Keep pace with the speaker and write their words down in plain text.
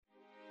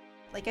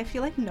Like, I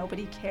feel like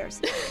nobody cares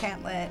about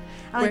Canlit.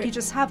 And, like, you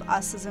just have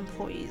us as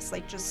employees,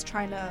 like, just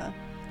trying to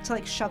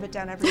like, shove it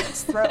down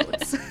everyone's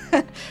throats.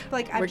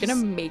 Like, we're gonna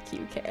make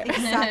you care.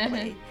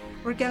 Exactly.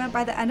 We're gonna,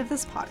 by the end of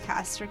this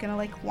podcast, you're gonna,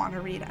 like, want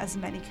to read as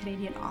many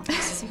Canadian authors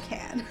as you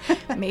can.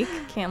 Make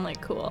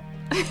Canlit cool.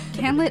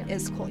 Canlit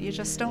is cool. You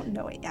just don't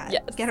know it yet.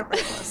 Yes. Get it right,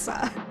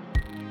 Alyssa.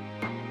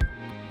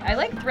 I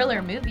like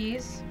thriller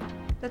movies.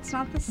 That's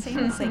not the same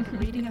as, like,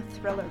 reading a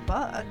thriller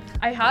book.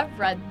 I have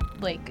read,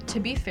 like, to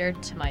be fair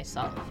to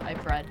myself,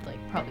 I've read, like,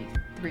 probably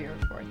 3 or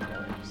 4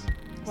 thrillers.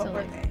 What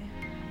were they?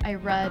 I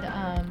read,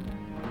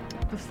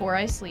 Before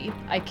I Sleep.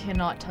 I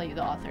cannot tell you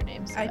the author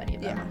names of any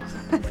of them.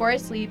 Yeah. Before I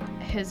Sleep,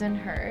 His and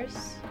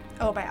Hers.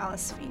 Oh, by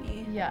Alice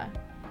Feeney. Yeah.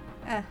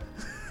 I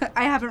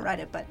haven't read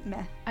it, but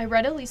meh. I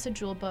read a Lisa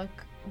Jewell book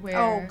where...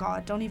 Oh,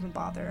 God, don't even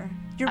bother.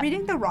 You're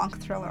reading the wrong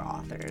thriller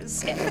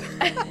authors.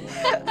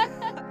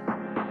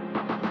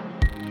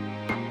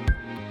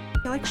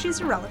 I feel like she's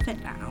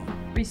irrelevant now.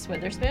 Reese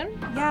Witherspoon?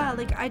 Yeah,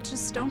 like, I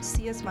just don't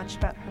see as much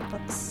about her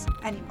books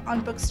anymore,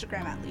 on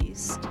Bookstagram at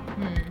least.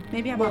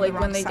 Maybe I'm on the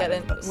wrong side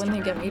of Bookstagram. When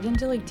they get made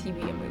into, like,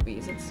 TV and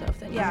movies and stuff,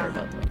 then you hear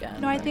about them again.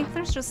 No, I think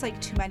there's just, like,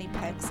 too many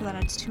picks, and then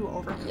it's too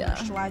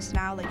over-commercialized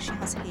now. Like, she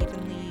has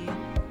Havenly,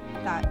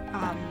 that,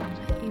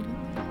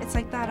 it's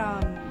like that,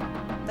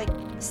 like,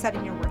 set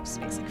in your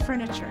workspace, like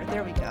furniture,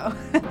 there we go.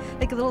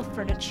 Like a little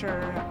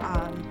furniture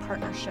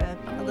partnership,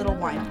 a little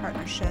wine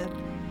partnership.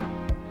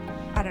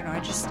 I don't know,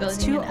 it's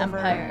too over.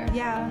 Empire.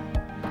 Yeah.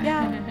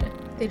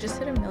 They just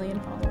hit 1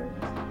 million followers.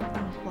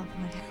 Oh,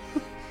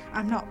 lovely.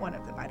 I'm not one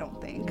of them, I don't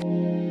think.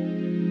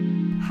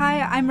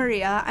 Hi, I'm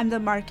Maria. I'm the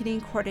marketing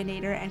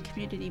coordinator and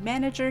community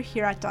manager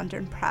here at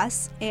Dundurn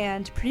Press,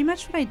 and pretty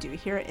much what I do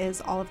here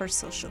is all of our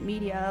social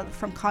media,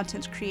 from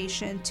content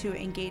creation to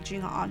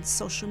engaging on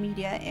social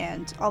media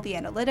and all the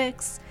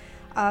analytics.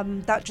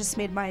 That just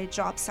made my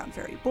job sound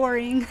very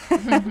boring.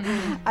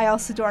 I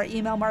also do our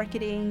email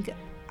marketing.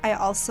 I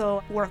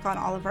also work on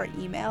all of our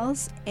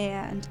emails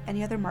and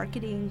any other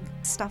marketing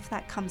stuff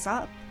that comes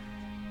up.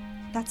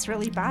 That's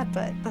really bad,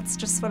 but that's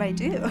just what I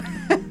do.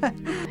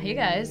 Hey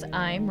guys,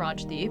 I'm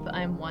Rajdeep.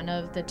 I'm one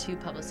of the 2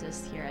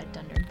 publicists here at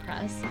Dundurn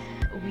Press.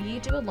 We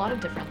do a lot of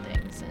different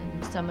things,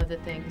 and some of the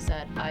things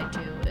that I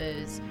do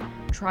is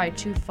try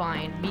to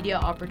find media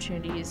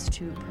opportunities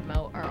to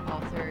promote our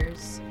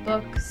authors'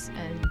 books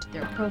and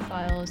their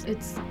profiles.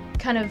 It's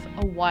kind of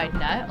a wide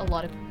net. A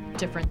lot of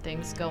different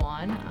things go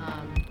on.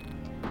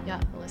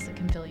 Alyssa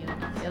can fill you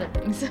in on the other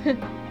things.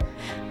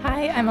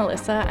 Hi, I'm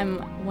Alyssa. I'm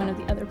one of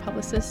the other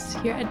publicists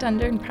here at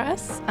Dundurn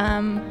Press.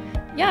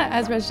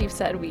 As Rajdeep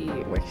said, we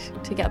work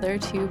together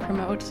to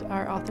promote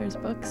our authors'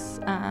 books.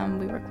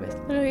 We work with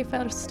literary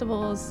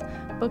festivals,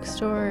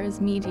 bookstores,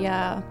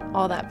 media,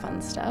 all that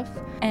fun stuff.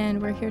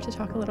 And we're here to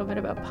talk a little bit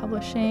about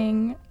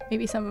publishing,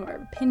 maybe some of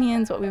our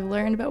opinions, what we've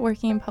learned about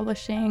working in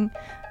publishing,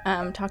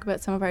 talk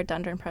about some of our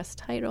Dundurn Press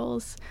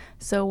titles.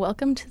 So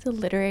welcome to the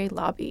Literary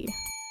Lobby.